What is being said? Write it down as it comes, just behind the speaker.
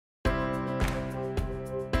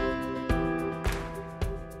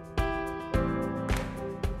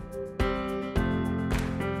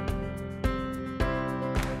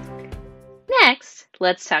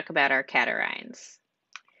let's talk about our catarrhines.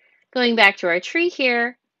 Going back to our tree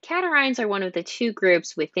here, catarrhines are one of the two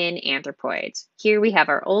groups within anthropoids. Here we have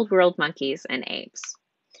our old world monkeys and apes.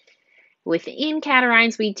 Within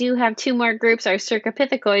catarrhines, we do have two more groups, our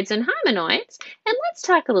cercopithecoids and hominoids, and let's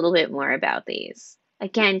talk a little bit more about these.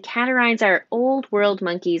 Again, catarrhines are old world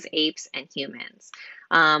monkeys, apes, and humans.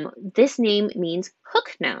 This name means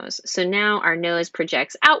hook nose. So now our nose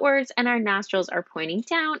projects outwards and our nostrils are pointing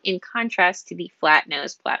down in contrast to the flat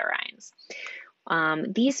nose platyrrhines.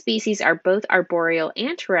 These species are both arboreal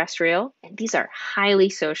and terrestrial, and these are highly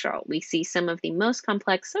social. We see some of the most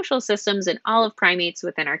complex social systems in all of primates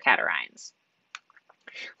within our catarrhines.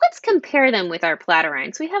 Let's compare them with our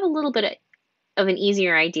platyrrhines. We have a little bit of an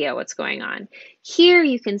easier idea what's going on. Here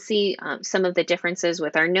you can see some of the differences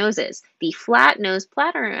with our noses. The flat-nosed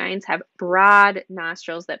platyrrhines have broad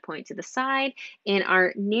nostrils that point to the side, and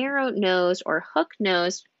our narrow-nosed or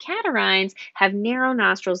hook-nosed catarrhines have narrow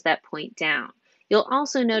nostrils that point down. You'll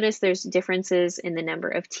also notice there's differences in the number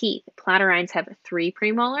of teeth. Platyrrhines have 3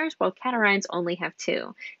 premolars, while catarrhines only have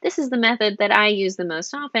 2. This is the method that I use the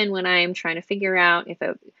most often when I am trying to figure out if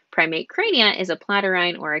a primate crania is a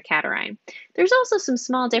platyrrhine or a catarrhine. There's also some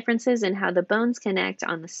small differences in how the bones connect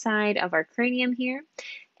on the side of our cranium here.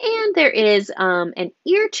 And there is an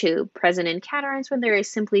ear tube present in catarrhines when there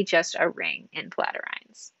is simply just a ring in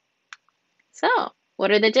platyrrhines. So,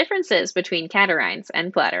 what are the differences between catarrhines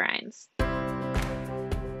and platyrrhines?